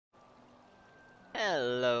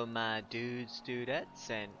Hello my dudes,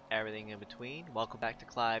 dudettes, and everything in between. Welcome back to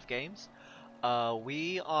Clive Games.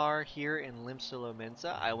 We are here in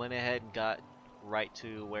Limsa. I went ahead and got right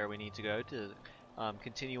to where we need to go to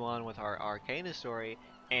continue on with our Arcanist story.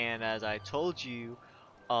 And as I told you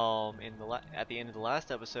at the end of the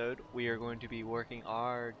last episode, we are going to be working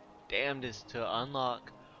our damnedest to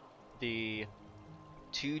unlock the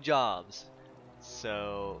 2 jobs.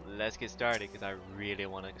 So let's get started because I really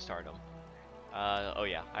want to start them. Oh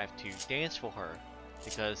yeah, I have to dance for her,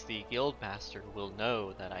 because the guildmaster will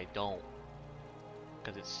know that I don't,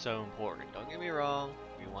 because it's so important. Don't get me wrong,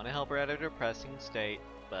 we want to help her out of a depressing state,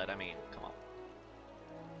 but I mean, come on.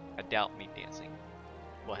 I doubt me dancing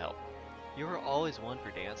will help. You were always one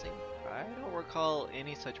for dancing? I don't recall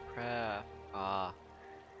any such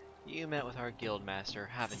you met with our guildmaster,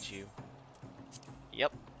 haven't you?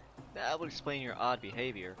 Yep, that would explain your odd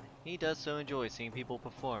behavior. He does so enjoy seeing people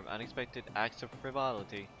perform unexpected acts of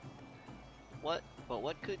frivolity. But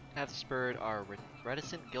what could have spurred our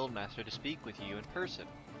reticent guildmaster to speak with you in person?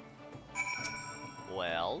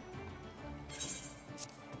 Well,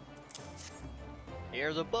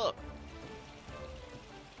 here's a book.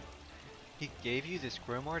 He gave you this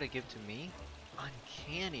grimoire to give to me?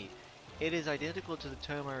 Uncanny. It is identical to the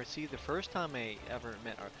tome I received the first time I ever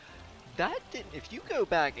met her. That didn't. If you go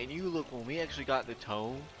back and you look when we actually got the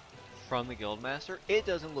tome from the guildmaster, it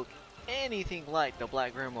doesn't look anything like the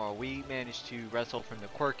Black Grimoire we managed to wrestle from the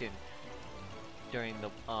Quirkin during the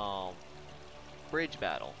bridge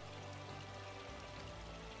battle.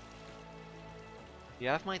 You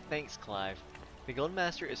have my thanks, Clive. The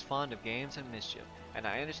guildmaster is fond of games and mischief, and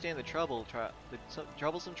I understand the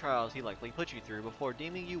troublesome trials he likely put you through before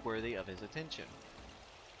deeming you worthy of his attention.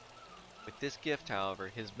 With this gift, however,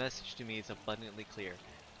 his message to me is abundantly clear.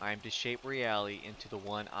 I am to shape reality into the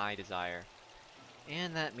one I desire.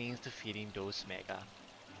 And that means defeating Dos Mega.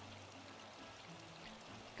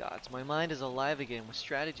 Gods, my mind is alive again with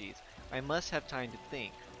strategies. I must have time to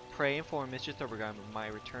think. Pray inform Mr. Thurbergheim of my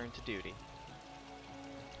return to duty.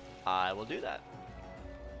 I will do that.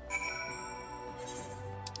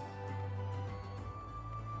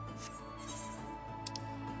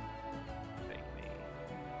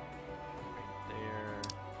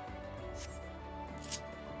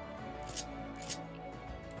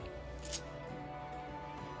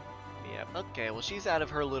 Okay, well she's out of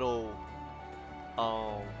her little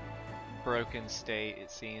broken state,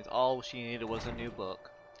 it seems. All she needed was a new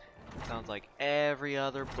book. Sounds like every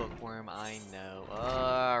other bookworm I know.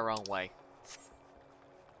 Wrong way.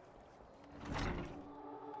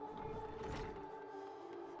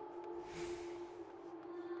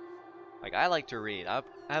 Like, I like to read. I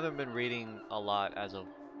haven't been reading a lot as of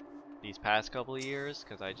these past couple of years,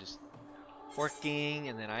 because I just working,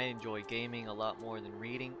 and then I enjoy gaming a lot more than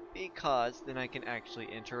reading, because then I can actually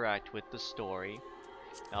interact with the story.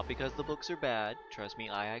 Not because the books are bad, trust me,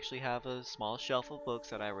 I actually have a small shelf of books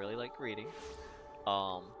that I really like reading.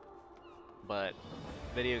 But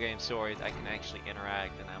video game stories I can actually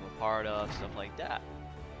interact and I'm a part of, stuff like that.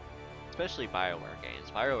 Especially BioWare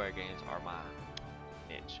games. BioWare games are my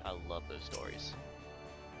niche. I love those stories.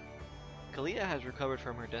 Kalia has recovered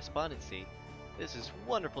from her despondency. This is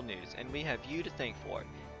wonderful news, and we have you to thank for it.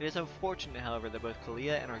 It is unfortunate, however, that both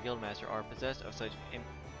Kalia and our guildmaster are possessed of such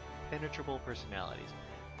impenetrable personalities.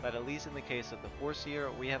 But at least in the case of the Foreseer,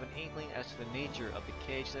 we have an inkling as to the nature of the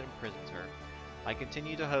cage that imprisons her. I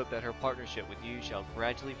continue to hope that her partnership with you shall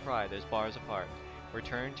gradually pry those bars apart.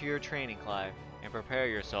 Return to your training, Clive, and prepare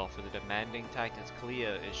yourself for the demanding tactics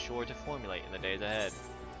Kalia is sure to formulate in the days ahead.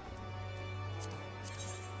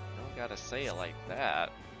 Don't gotta say it like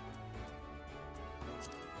that.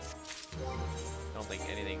 Don't think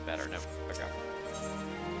anything better. No. Okay.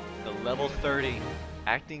 The level 30.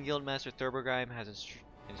 Acting Guildmaster Thurbergheim has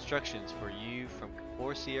instructions for you from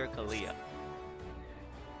Foreseer Kalia.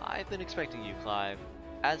 I've been expecting you, Clive.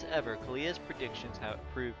 As ever, Kalia's predictions have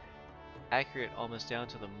proved accurate almost down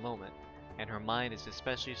to the moment, and her mind is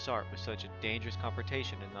especially sharp with such a dangerous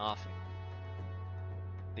confrontation in the offing.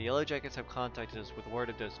 The Yellow Jackets have contacted us with word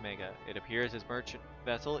of Dos Mega. It appears his merchant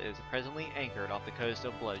vessel is presently anchored off the coast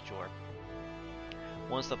of Bloodshore.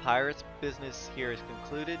 Once the pirate's business here is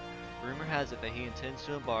concluded, rumor has it that he intends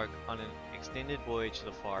to embark on an extended voyage to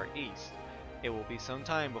the Far East. It will be some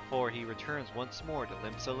time before he returns once more to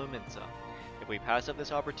Limsa. If we pass up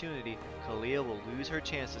this opportunity, Kalia will lose her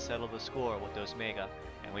chance to settle the score with Dos Mega,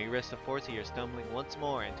 and we risk the Foreseer stumbling once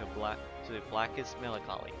more into the blackest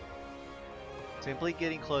melancholy. Simply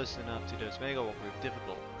getting close enough to Dos Mega will prove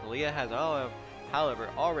difficult. Kalia has, however,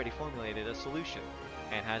 already formulated a solution,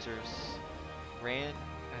 and has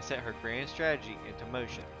set her grand strategy into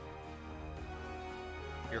motion.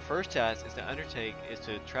 Your first task is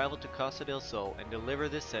to travel to Costa del Sol and deliver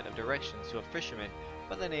this set of directions to a fisherman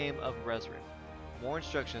by the name of Rezarin. More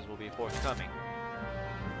instructions will be forthcoming.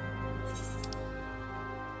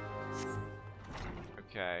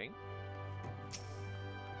 Okay.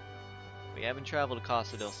 We haven't traveled to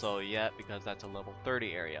Costa del Sol yet because that's a level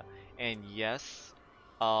 30 area. And yes,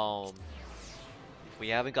 we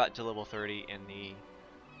haven't got to level 30 in the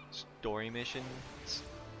story missions.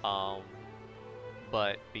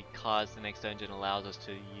 But because the next dungeon allows us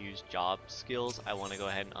to use job skills, I want to go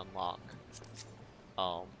ahead and unlock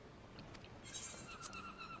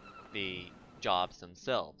the jobs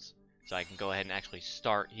themselves, so I can go ahead and actually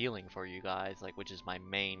start healing for you guys, like, which is my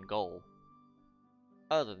main goal.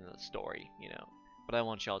 Other than the story, you know. But I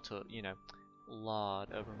want y'all to, you know,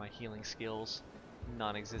 laud over my healing skills,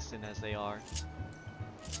 non-existent as they are.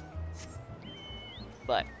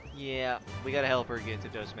 But yeah, we gotta help her get to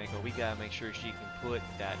Dosmeko. We gotta make sure she can put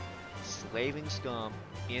that slaving scum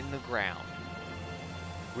in the ground.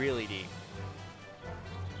 Really deep.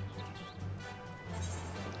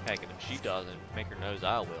 Heck, and if she doesn't, make her knows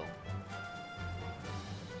I will.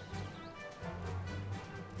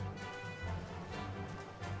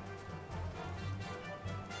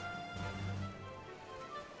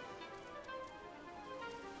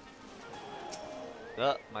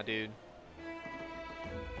 My dude.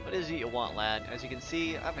 What is it you want, lad? As you can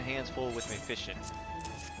see, I have my hands full with my fishing.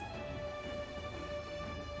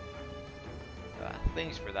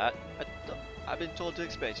 Thanks for that. I've been told to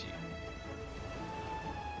expect you.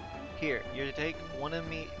 Here, you're to take one of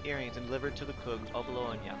me earrings and deliver it to the cook of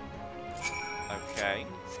Bologna. Okay.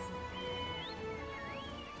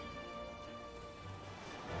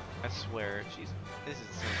 I swear, this is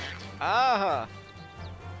some...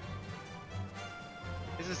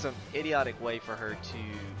 This is some idiotic way for her to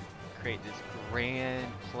create this grand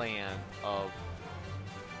plan of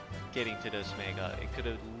getting to Dosmega.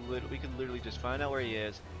 We could literally just find out where he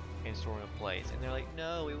is and store him in place. And they're like,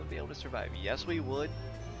 no, we wouldn't be able to survive. Yes, we would.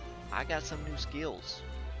 I got some new skills.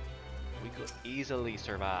 We could easily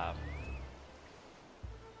survive.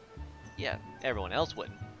 Yeah, everyone else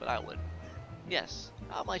wouldn't, but I would. Yes,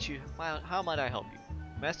 how might I help you?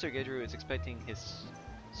 Master Gedru is expecting his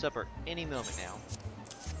supper any moment now.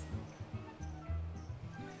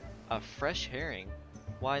 A fresh herring?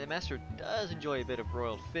 Why, the master does enjoy a bit of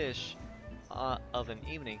broiled fish of an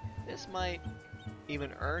evening. This might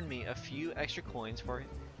even earn me a few extra coins for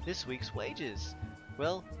this week's wages.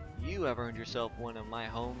 Well, you have earned yourself one of my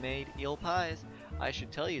homemade eel pies. I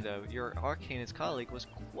should tell you though, your Arcanist colleague was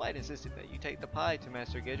quite insistent that you take the pie to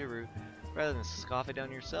Master Gedru rather than scoff it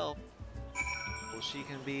down yourself. Well, she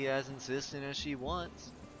can be as insistent as she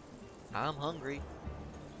wants. I'm hungry.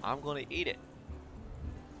 I'm gonna eat it.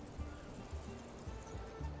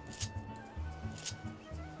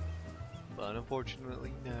 But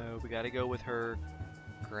unfortunately, no, we gotta go with her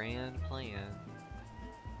grand plan.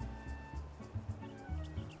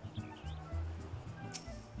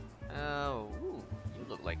 Oh, ooh, you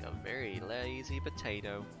look like a very lazy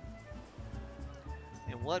potato.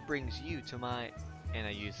 And what brings you to my, and I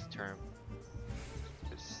use the term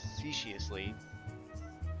facetiously,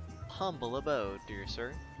 humble abode, dear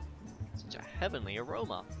sir? Such a heavenly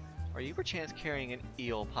aroma. Are you perchance carrying an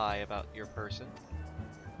eel pie about your person?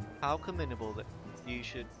 How commendable that you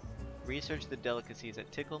should research the delicacies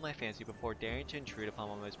that tickle my fancy before daring to intrude upon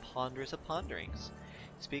my most ponderous of ponderings.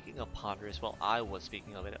 Speaking of ponderous, well, I was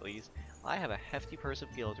speaking of it at least, I have a hefty purse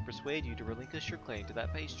of gil to persuade you to relinquish your claim to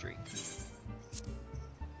that pastry.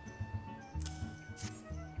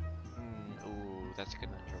 Ooh, that's a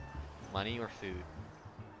conundrum. Money or food?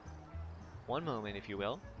 One moment, if you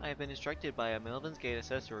will. I have been instructed by a Melvin's Gate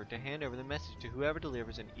assessor to hand over the message to whoever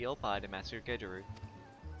delivers an eel pie to Master Gedru.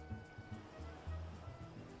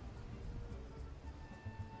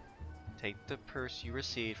 Take the purse you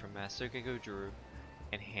received from Master Gedru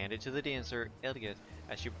and hand it to the dancer, Elgith,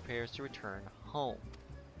 as she prepares to return home.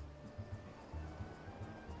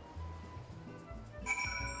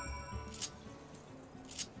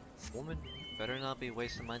 Woman, better not be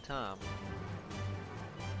wasting my time.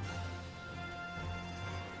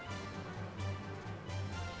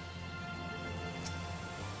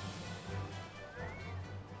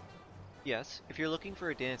 Yes, if you're looking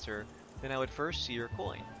for a dancer, then I would first see your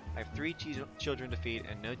coin. I have 3 children to feed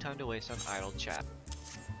and no time to waste on idle chat.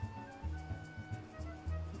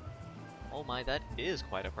 Oh my, that is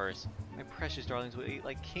quite a purse. My precious darlings will eat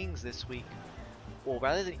like kings this week. Well,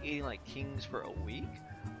 rather than eating like kings for a week,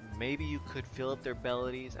 maybe you could fill up their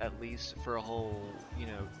bellies at least for a whole, you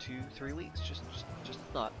know, 2-3 weeks. Just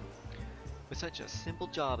a thought. With such a simple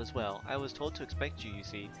job as well. I was told to expect you, you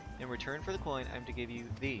see. In return for the coin, I'm to give you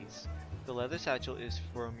these. The leather satchel is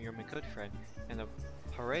from your Mikoto friend, and the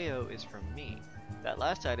pareo is from me. That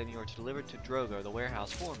last item you are to deliver to Drogo, the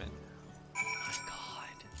warehouse foreman. Oh my god.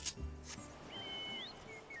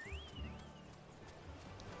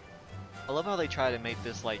 I love how they try to make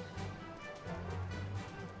this like...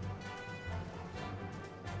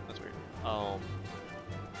 That's weird.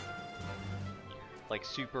 Like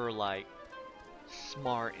super like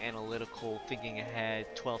smart, analytical, thinking ahead,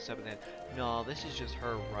 12 steps ahead. No, this is just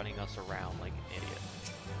her running us around like an idiot.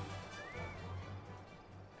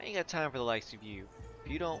 I ain't got time for the likes of you.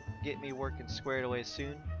 If you don't get me working squared away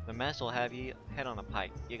soon, the mess will have you head on a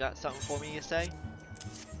pike. You got something for me, you say?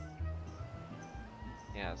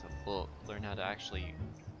 Yeah, it's a book. Learn how to actually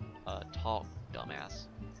talk, dumbass.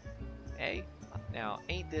 Hey, now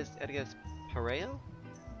ain't this Edgar's pareo?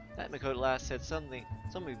 That Mikoto lass said somebody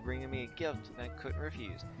bringing me a gift and I couldn't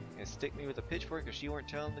refuse. And stick me with a pitchfork if she weren't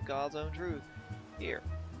telling the God's own truth. Here,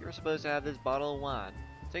 you're supposed to have this bottle of wine.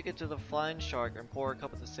 Take it to the Flying Shark and pour a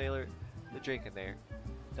cup of the sailor the drink in there.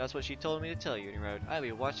 That's what she told me to tell you, and he wrote, I'd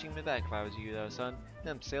be watching me back if I was you though, son.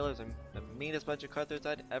 Them sailors are the meanest bunch of cutthroats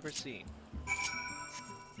I'd ever seen.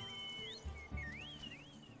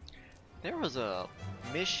 There was a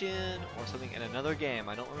mission or something in another game,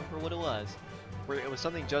 I don't remember what it was, where it was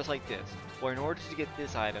something just like this, where in order to get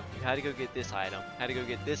this item, you had to go get this item, had to go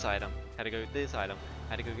get this item, had to go get this item,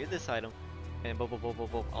 had to go get this item, and boom, boom, boom, boom,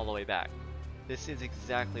 boom, all the way back. This is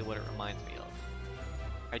exactly what it reminds me of.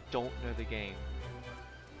 I don't know the game,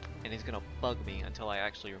 and it's gonna bug me until I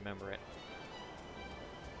actually remember it.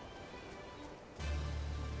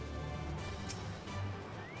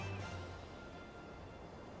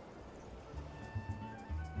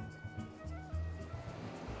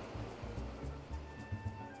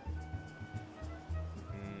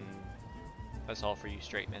 That's all for you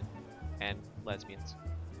straight men and lesbians.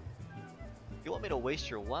 You want me to waste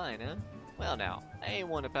your wine, huh? Well now, I ain't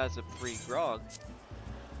one to pass up free grog.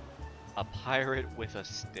 A pirate with a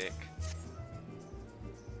stick.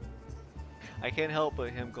 I can't help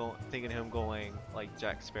but thinking him going like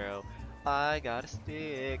Jack Sparrow. I got a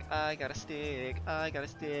stick, I got a stick, I got a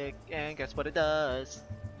stick, and guess what it does?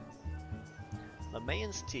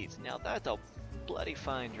 LeMayan's teeth. Now that's a bloody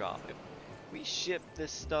fine drop. If we ship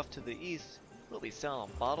this stuff to the east, we'll be selling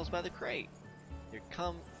bottles by the crate. You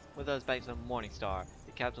come with us back to the Morning Star.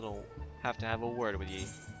 The captain will have to have a word with ye.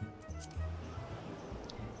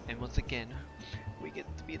 And once again, we get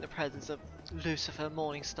to be in the presence of Lucifer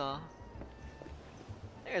Morningstar.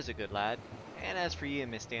 There's a good lad. And as for ye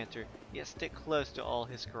and Miss Dancer, ye stick close to all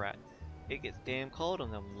his carrat. It gets damn cold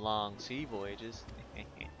on them long sea voyages.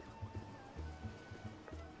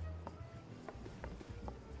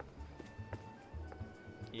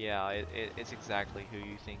 Yeah, it's exactly who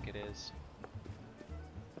you think it is.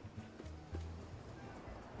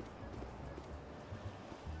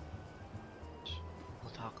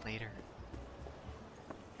 We'll talk later.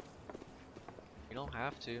 You don't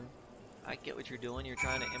have to. I get what you're doing. You're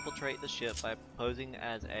trying to infiltrate the ship by posing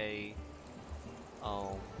as a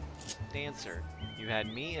dancer. You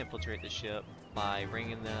had me infiltrate the ship by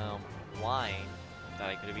bringing them wine that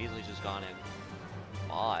I could have easily just gone and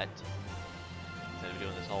bought. Instead of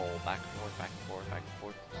doing this whole back and forth, back and forth, back and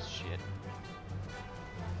forth shit.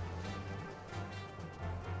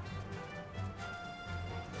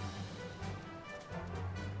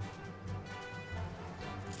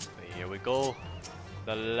 Here we go.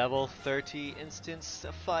 The level 30 instance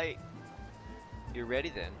fight. You're ready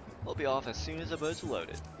then. We'll be off as soon as the boat's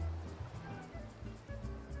loaded.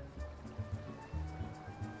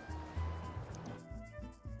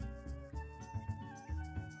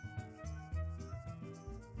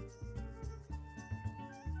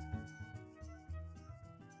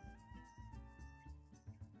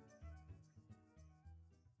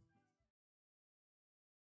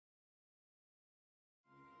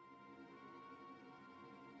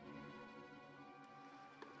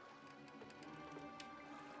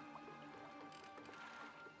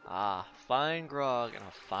 Ah, fine grog and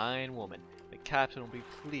a fine woman. The captain will be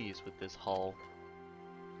pleased with this haul.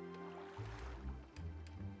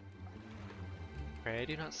 Pray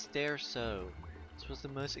do not stare so. This was the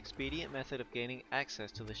most expedient method of gaining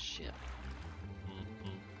access to the ship.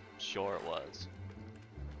 Sure it was.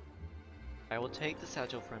 I will take the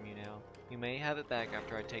satchel from you now. You may have it back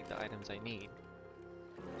after I take the items I need.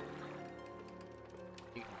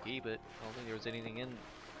 You can keep it. I don't think there was anything in...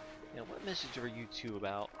 Now, what message are you two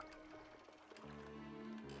about?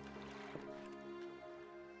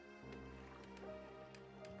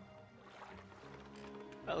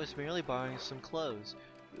 I was merely borrowing some clothes.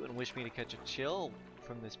 You wouldn't wish me to catch a chill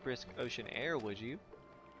from this brisk ocean air, would you?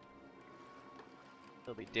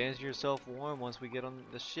 You'll be dancing yourself warm once we get on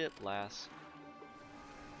the ship, lass.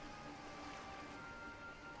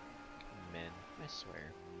 Men, I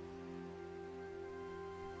swear.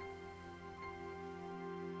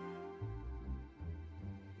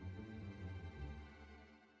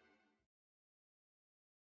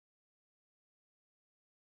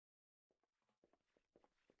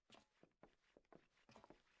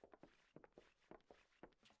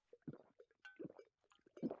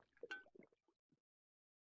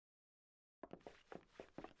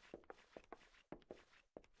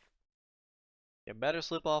 You better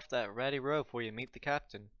slip off that ratty rope before you meet the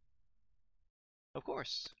captain. Of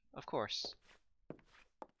course, of course.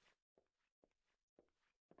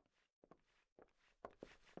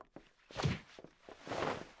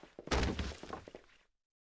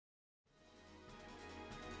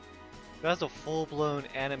 That's a full-blown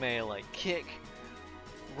anime like kick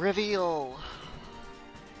reveal.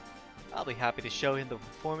 I'll be happy to show him the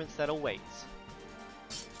performance that awaits.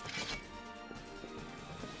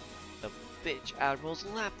 The bitch Admiral's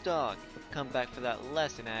lapdog. Come back for that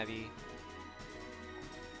lesson, Abby.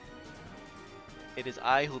 It is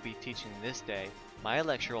I who will be teaching this day. My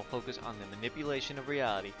lecture will focus on the manipulation of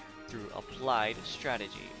reality through applied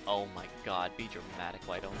strategy. Oh my god, be dramatic,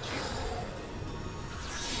 why don't you?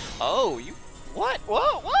 Oh, you... What?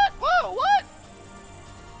 Whoa, what? Whoa, what?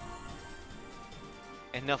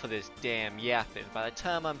 Enough of this damn yapping. By the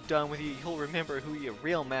time I'm done with you, you'll remember who your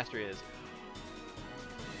real master is.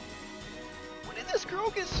 When did this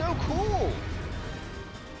girl get so cool?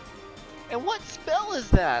 And what spell is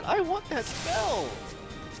that? I want that spell!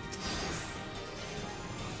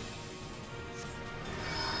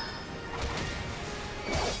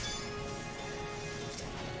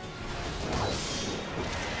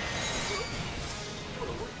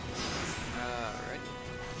 Alright.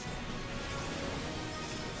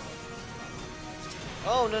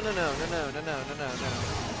 Oh, no.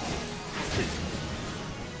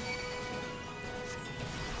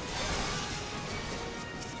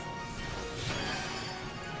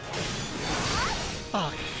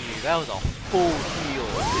 Fuck you, that was a full heal.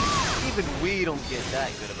 Even we don't get that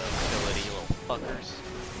good of a ability, you little fuckers.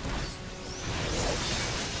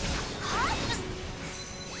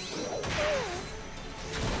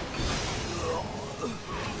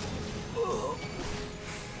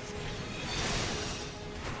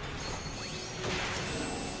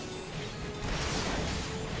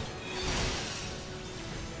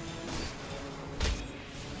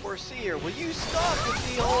 Seer, will you stop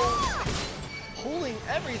with the whole pulling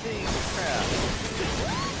everything crap?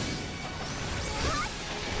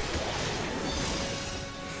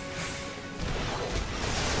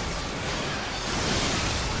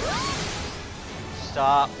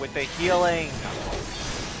 Stop with the healing.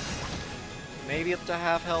 Maybe up to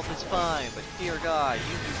half health is fine, but dear God,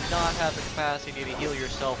 you do not have the capacity to heal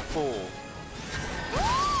yourself full.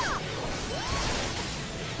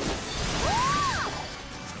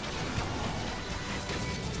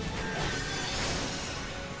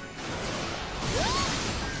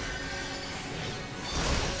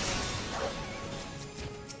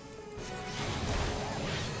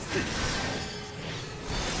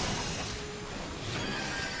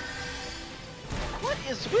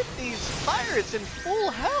 With these pirates in full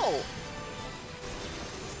health.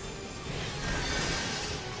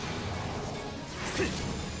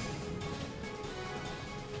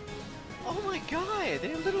 Oh my god,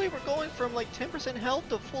 they literally were going from like 10% health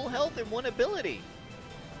to full health in one ability.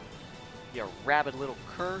 You rabid little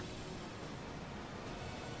cur.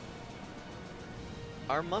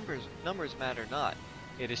 Our numbers matter not.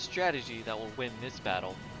 It is strategy that will win this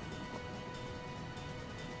battle.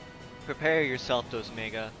 Prepare yourself,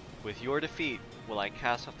 Dosmega. With your defeat, will I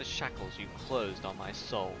cast off the shackles you closed on my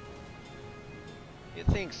soul. You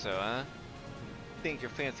think so, huh? Think your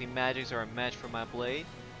fancy magics are a match for my blade?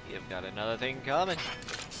 You've got another thing coming.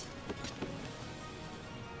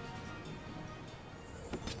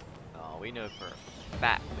 Oh, we know for a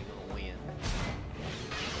fact we're gonna win.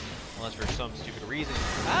 Unless for some stupid reason.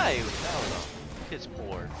 That was a piss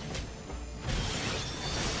poor.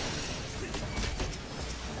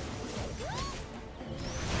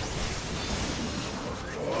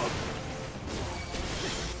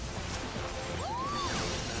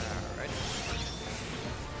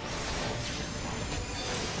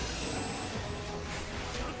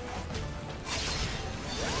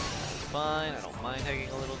 Fine, I don't mind taking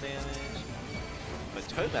a little damage. But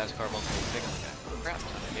Toadmask Carbon's going to take like a crap ton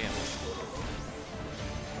of damage.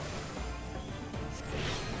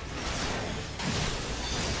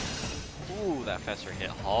 Ooh, that Fester hit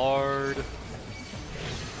hard.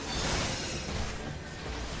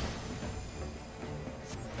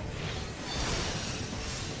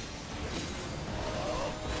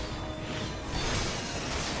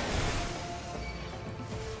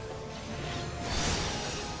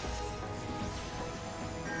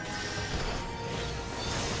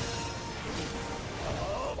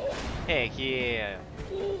 Heck yeah.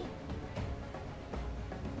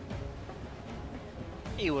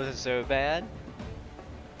 He wasn't so bad.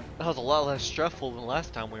 That was a lot less stressful than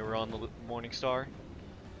last time we were on the Morning Star.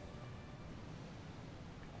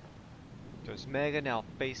 Mega now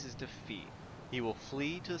faces defeat. He will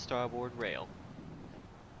flee to the starboard rail.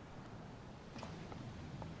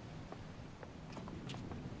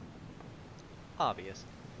 Obvious.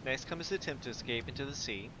 Next comes his attempt to escape into the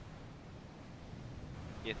sea.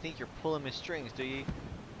 You think you're pulling my strings, do you?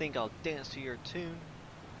 Think I'll dance to your tune?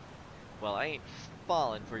 Well, I ain't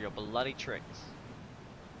falling for your bloody tricks.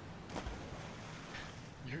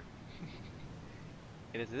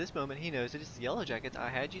 It is at this moment he knows it is the Yellow Jackets I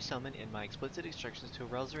had you summon in my explicit instructions to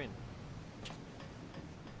arouse her in.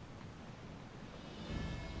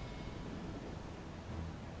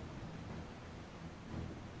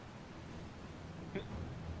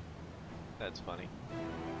 That's funny.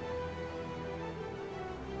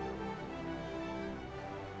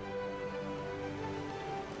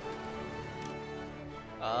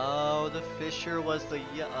 Oh, the Fisher was the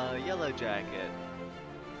Yellow Jacket.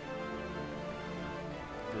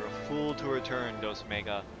 You're a fool to return, Dos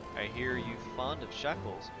Mega. I hear you fond of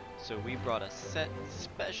shackles, so we brought a set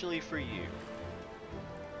specially for you.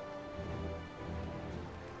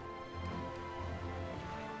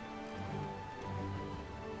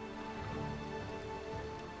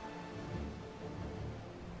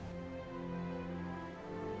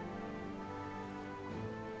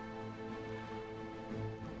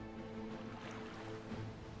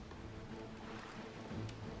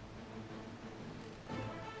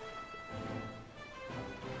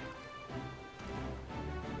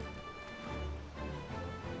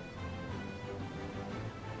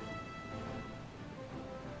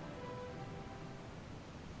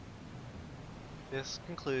 This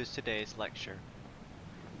concludes today's lecture.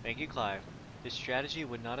 Thank you, Clive. This strategy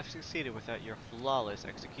would not have succeeded without your flawless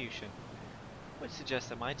execution, which suggests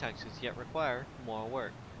that my tactics yet require more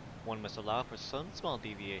work. One must allow for some small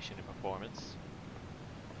deviation in performance.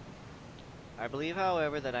 I believe,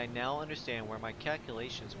 however, that I now understand where my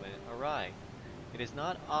calculations went awry. It is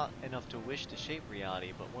not enough to wish to shape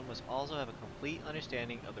reality, but one must also have a complete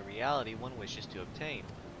understanding of the reality one wishes to obtain.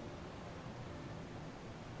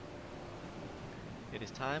 It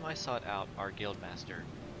is time I sought out our guildmaster.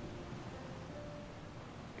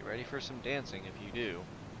 Be ready for some dancing if you do.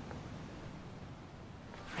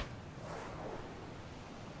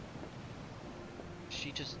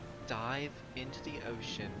 She just dived into the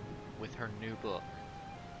ocean with her new book.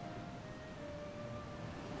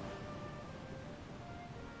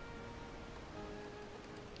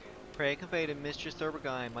 Pray convey to Mistress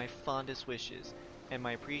Thurbergine my fondest wishes, and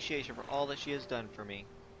my appreciation for all that she has done for me.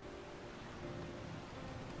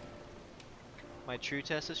 My true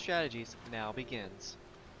test of strategies now begins.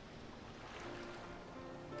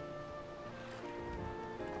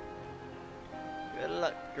 Good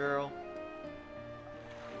luck, girl.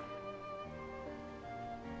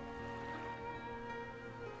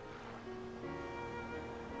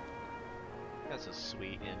 That's a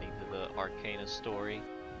sweet ending to the Arcanist story.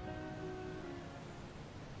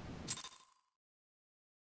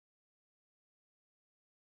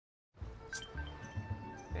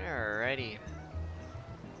 Alrighty.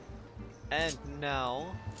 And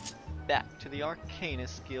now, back to the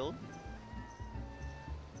Arcanist Guild.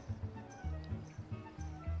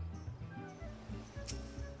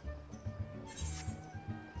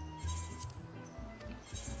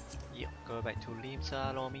 Yep, go back to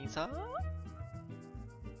Limsa Lomisa.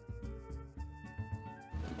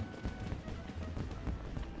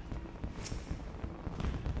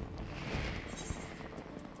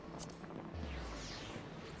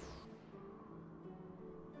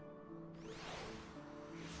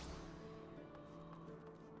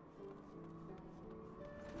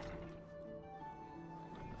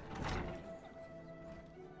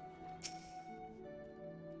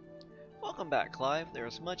 Welcome back, Clive. There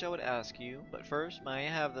is much I would ask you, but first, may I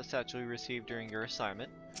have the statue you received during your assignment?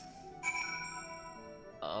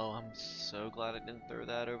 Oh, I'm so glad I didn't throw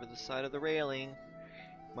that over the side of the railing.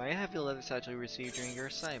 May I have the leather statue you received during your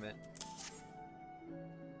assignment?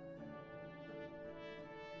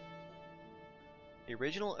 The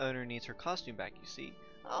original owner needs her costume back, you see.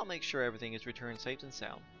 I'll make sure everything is returned safe and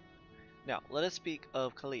sound. Now, let us speak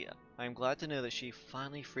of Kalia. I am glad to know that she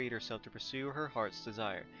finally freed herself to pursue her heart's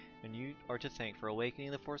desire, and you are to thank for awakening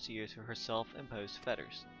the Foreseer to her self-imposed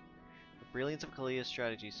fetters. The brilliance of Kalia's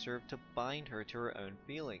strategy served to blind her to her own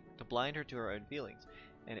feelings,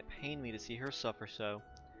 and it pained me to see her suffer so.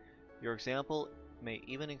 Your example may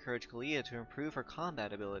even encourage Kalia to improve her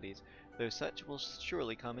combat abilities, though such will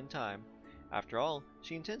surely come in time. After all,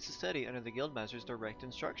 she intends to study under the Guildmaster's direct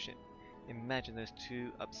instruction. Imagine those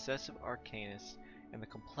two obsessive Arcanists and the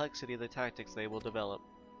complexity of the tactics they will develop.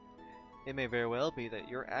 It may very well be that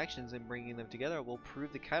your actions in bringing them together will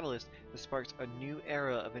prove the catalyst that sparks a new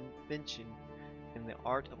era of invention in the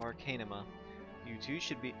art of Arcanima. You too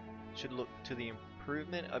should look to the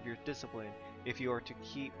improvement of your discipline if you are to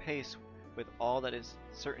keep pace with all that is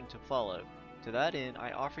certain to follow. To that end,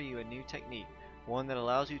 I offer you a new technique, one that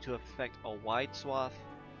allows you to affect a wide swath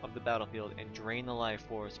of the battlefield and drain the life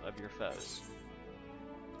force of your foes.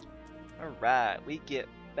 Alright, we get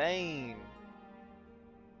Bane!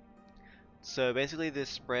 So basically this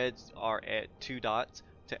spreads are at 2 dots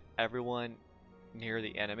to everyone near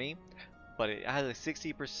the enemy, but it has a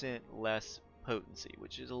 60% less potency,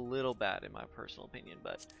 which is a little bad in my personal opinion,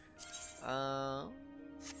 but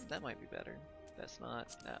that might be better. That's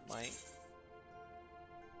not, that might.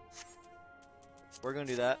 We're gonna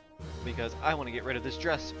do that because I want to get rid of this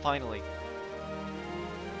dress, finally.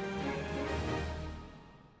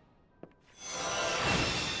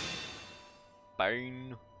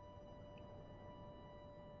 Bane.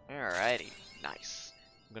 Alrighty, nice.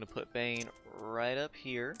 I'm gonna put Bane right up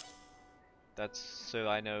here. That's so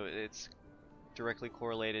I know it's directly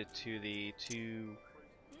correlated to the two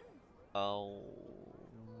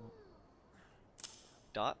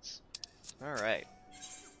dots. Alright.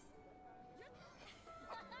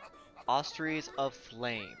 Austeries of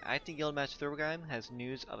Flame. Acting Guildmaster Thurberheim has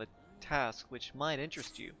news of a task which might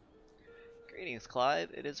interest you. Greetings,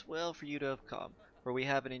 Clive. It is well for you to have come, for we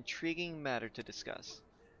have an intriguing matter to discuss.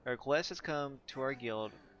 A request has come to our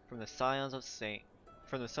guild from the Sons of Saint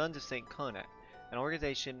Conat, an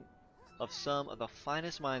organization of some of the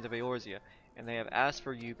finest minds of Eorzea, and they have asked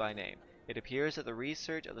for you by name. It appears that the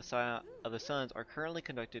research of the Sons are currently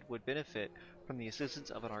conducted would benefit from the assistance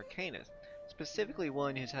of an Arcanist, specifically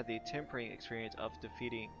one who's had the tempering experience of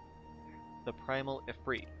defeating the primal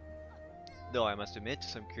Ifrit. Though I must admit to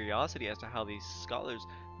some curiosity as to how these scholars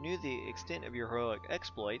knew the extent of your heroic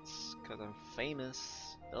exploits, because I'm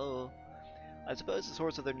famous, I suppose the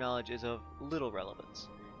source of their knowledge is of little relevance.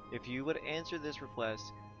 If you would answer this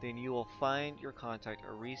request, then you will find your contact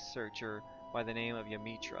a researcher by the name of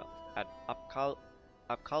Yamitra at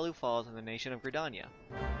Apkalu Falls in the nation of Gridania.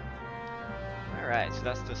 Alright, so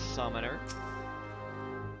that's the summoner.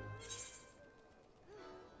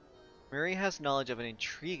 Mary has knowledge of an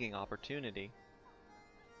intriguing opportunity.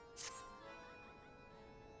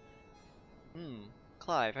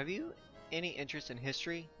 Clive, have you any interest in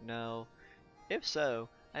history? No. If so,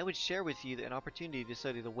 I would share with you an opportunity to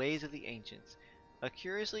study the ways of the ancients. A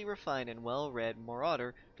curiously refined and well-read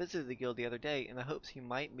marauder visited the guild the other day in the hopes he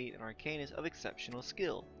might meet an arcanist of exceptional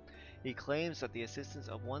skill. He claims that the assistance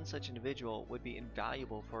of one such individual would be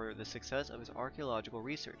invaluable for the success of his archaeological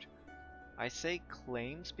research. I say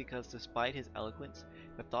claims because despite his eloquence,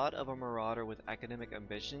 the thought of a marauder with academic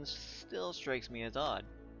ambitions still strikes me as odd.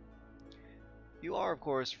 You are, of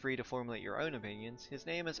course, free to formulate your own opinions. His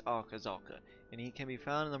name is Alkazalka, and he can be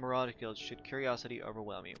found in the Marauder Guild should curiosity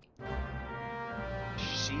overwhelm you.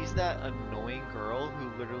 She's that annoying girl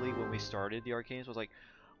who literally, when we started the Arcanist, was like,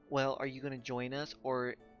 well, are you going to join us,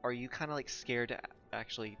 or are you kind of like scared to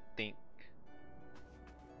actually think?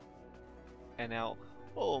 And now,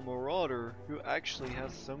 oh, a Marauder who actually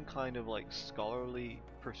has some kind of like scholarly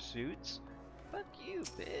pursuits? Fuck you,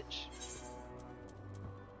 bitch.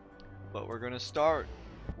 But we're gonna start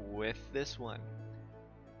with this one.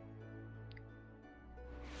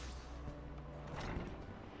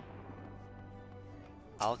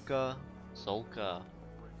 Alka-Zolka.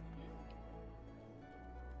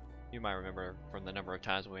 You might remember from the number of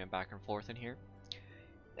times we went back and forth in here.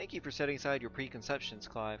 Thank you for setting aside your preconceptions,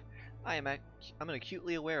 Clive. I'm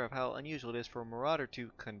acutely aware of how unusual it is for a marauder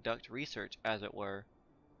to conduct research, as it were.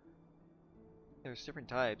 There's different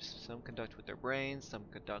types. Some conduct with their brains, some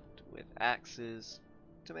conduct with axes.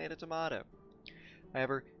 Tomato, tomato.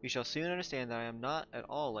 However, you shall soon understand that I am not at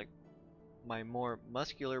all like my more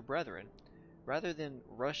muscular brethren. Rather than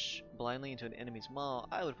rush blindly into an enemy's maw,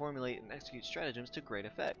 I would formulate and execute stratagems to great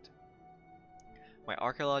effect. My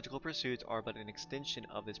archaeological pursuits are but an extension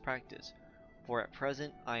of this practice, for at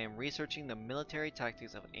present I am researching the military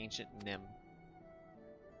tactics of ancient Nim.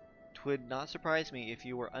 'Twould not surprise me if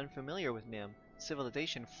you were unfamiliar with Nim,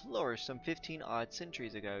 civilization flourished some 15 odd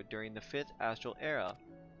centuries ago during the 5th Astral Era.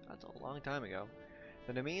 That's a long time ago.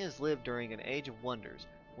 The Nemeans lived during an age of wonders,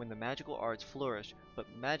 when the magical arts flourished, but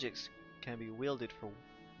magics can be wielded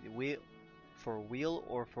for weal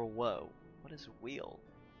or for woe. What is weal?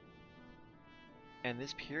 And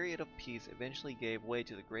this period of peace eventually gave way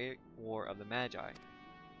to the Great War of the Magi.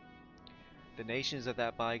 The nations of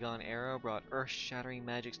that bygone era brought earth-shattering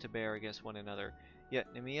magics to bear against one another,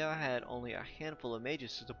 yet Nemea had only a handful of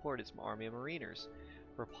mages to support its army of mariners.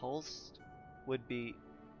 Repulsed would-be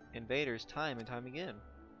invaders time and time again.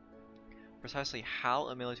 Precisely how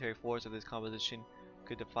a military force of this composition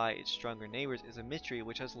could defy its stronger neighbors is a mystery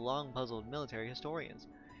which has long puzzled military historians.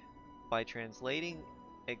 By translating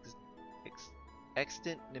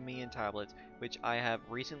extant Nemean tablets, which I have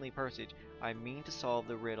recently purchased, I mean to solve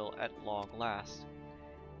the riddle at long last.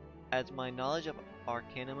 As my knowledge of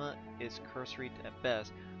Arcanima is cursory at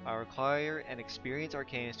best, I require an experienced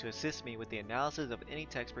Arcanist to assist me with the analysis of any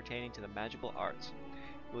text pertaining to the magical arts.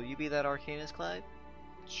 Will you be that Arcanist, Clive?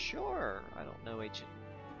 Sure. I don't know ancient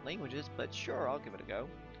languages, but sure, I'll give it a go.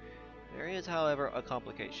 There is, however, a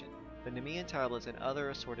complication. The Nemean tablets and other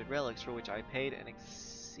assorted relics for which I paid an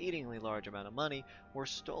exceedingly large amount of money were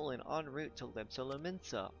stolen en route to Lepsa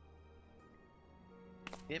Laminsa.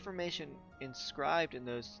 The information inscribed in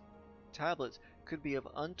those tablets could be of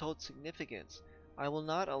untold significance. I will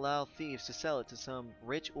not allow thieves to sell it to some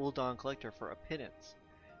rich Uldan collector for a pittance.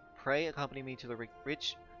 Pray accompany me to the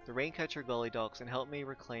Raincatcher Gully docks and help me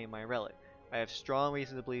reclaim my relic. I have strong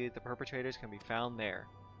reason to believe the perpetrators can be found there.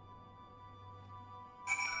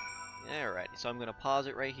 Alright, so I'm going to pause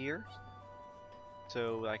it right here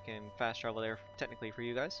so I can fast travel there technically for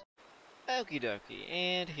you guys. Okie dokie,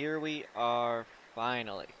 and here we are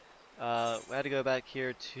finally. We had to go back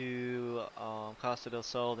here to Costa del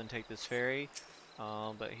Sol and take this ferry,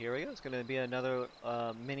 but here we go. It's going to be another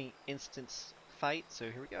mini instance fight, so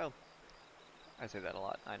here we go. I say that a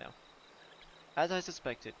lot, I know. As I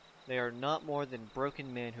suspected, they are not more than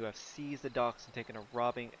broken men who have seized the docks and taken to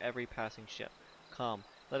robbing every passing ship. Come,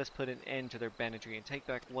 let us put an end to their banditry and take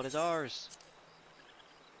back what is ours.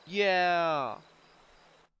 Yeah!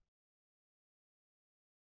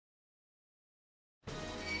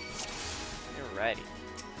 Alrighty.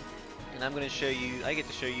 And I'm gonna show you, I get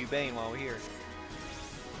to show you Bane while we're here.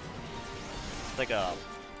 It's like a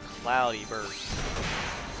cloudy burst.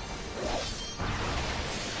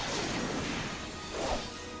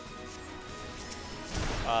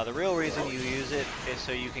 The real reason you use it is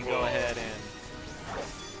so you can go ahead and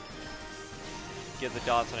get the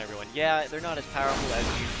dots on everyone. Yeah, they're not as powerful as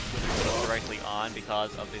you when you put them directly on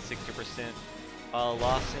because of the 60%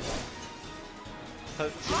 loss in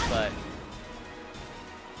potency, but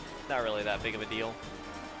not really that big of a deal.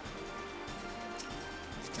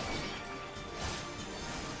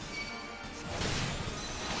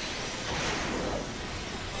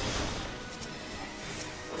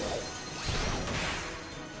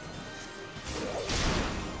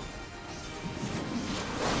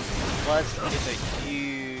 Plus, it's a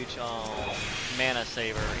huge mana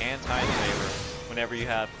saver and time saver whenever you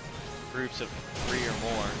have groups of 3 or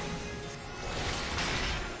more.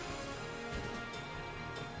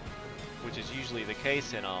 Which is usually the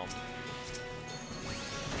case in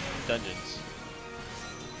dungeons.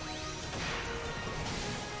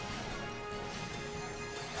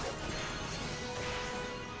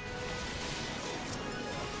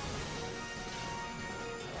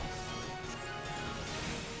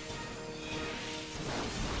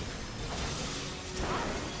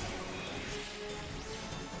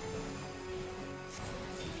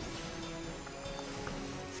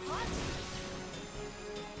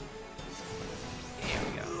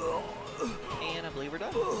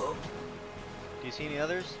 Do you see any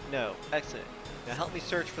others? No. Excellent. Now help me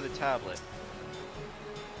search for the tablet.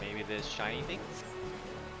 Maybe this shiny thing?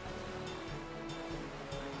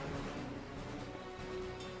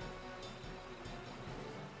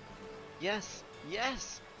 Yes!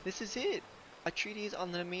 Yes! This is it! A treatise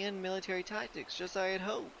on the Nemean military tactics, just as I had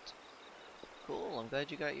hoped. Cool, I'm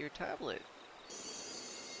glad you got your tablet.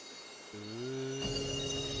 Ooh.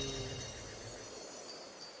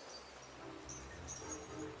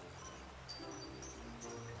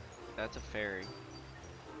 That's a fairy.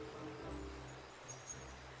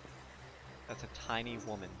 That's a tiny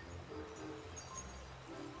woman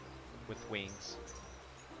with wings.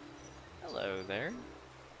 Hello there.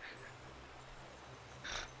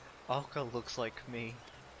 Alka looks like me.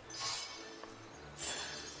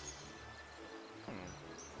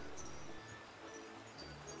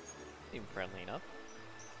 Seem friendly enough.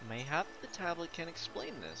 Mayhap the tablet can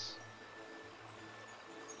explain this.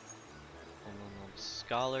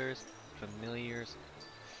 Scholars, familiars,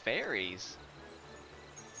 fairies.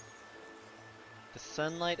 The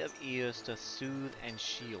sunlight of Eos doth soothe and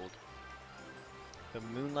shield. The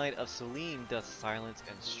moonlight of Selene doth silence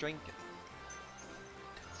and strengthen.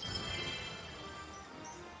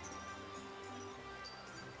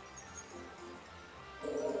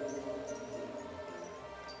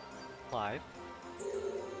 Clive.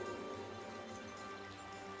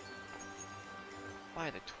 By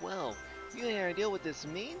the 12. You have any idea what this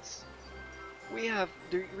means? We have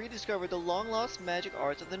rediscovered the long-lost magic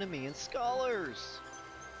arts of the Nemean scholars.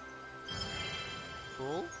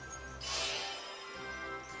 Cool.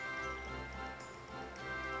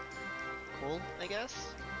 Cool, I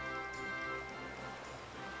guess.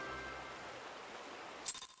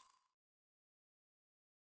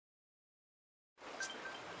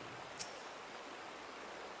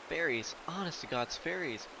 Fairies, honest to God's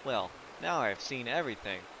fairies. Well, now I have seen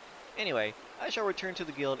everything. Anyway, I shall return to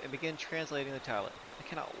the guild and begin translating the tablet. I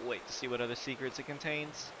cannot wait to see what other secrets it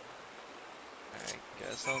contains. I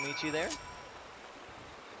guess I'll meet you there.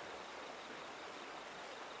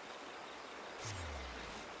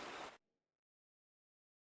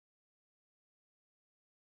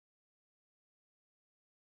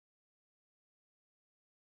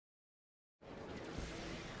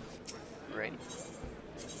 Great.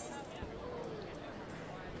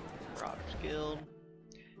 Marauders Guild.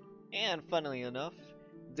 And funnily enough,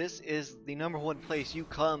 this is the #1 place you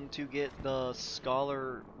come to get the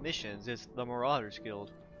scholar missions. It's the Marauders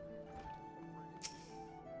Guild.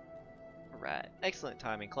 Alright, excellent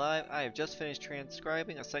timing, Clive. I have just finished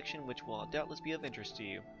transcribing a section which will doubtless be of interest to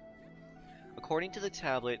you. According to the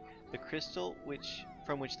tablet, the crystal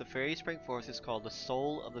from which the fairies spring forth is called the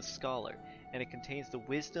soul of the scholar, and it contains the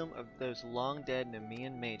wisdom of those long-dead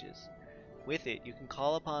Nemean mages. With it, you can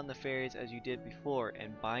call upon the fairies as you did before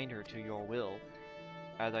and bind her to your will.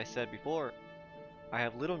 As I said before, I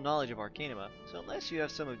have little knowledge of Arcanima, so unless you have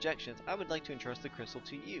some objections, I would like to entrust the crystal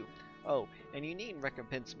to you. Oh, and you needn't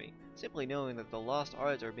recompense me. Simply knowing that the lost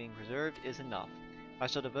arts are being preserved is enough. I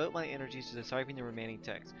shall devote my energies to deciphering the remaining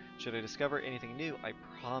text. Should I discover anything new, I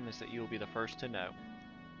promise that you will be the first to know.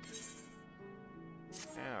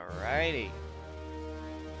 Alrighty.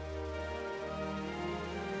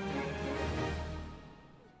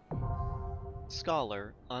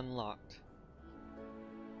 Scholar unlocked.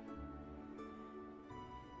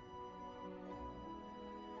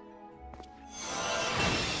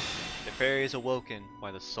 The fairy is awoken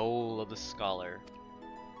by the soul of the scholar.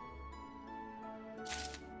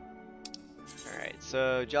 Alright,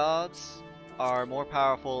 so jobs are more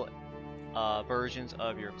powerful versions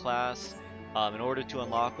of your class. In order to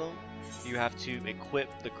unlock them, you have to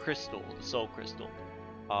equip the crystal, the soul crystal.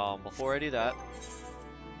 Before I do that,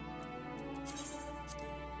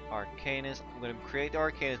 Arcanist, I'm going to create the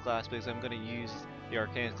Arcanist class because I'm going to use the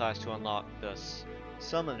Arcanist class to unlock the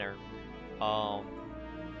Summoner.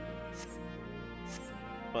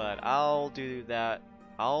 But I'll do that.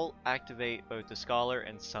 I'll activate both the Scholar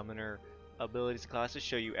and Summoner abilities classes,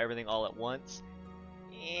 show you everything all at once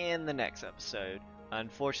in the next episode.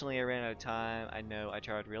 Unfortunately, I ran out of time. I know I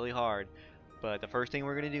tried really hard, but the first thing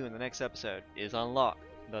we're going to do in the next episode is unlock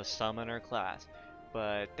the Summoner class.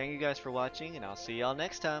 But thank you guys for watching, and I'll see y'all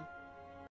next time.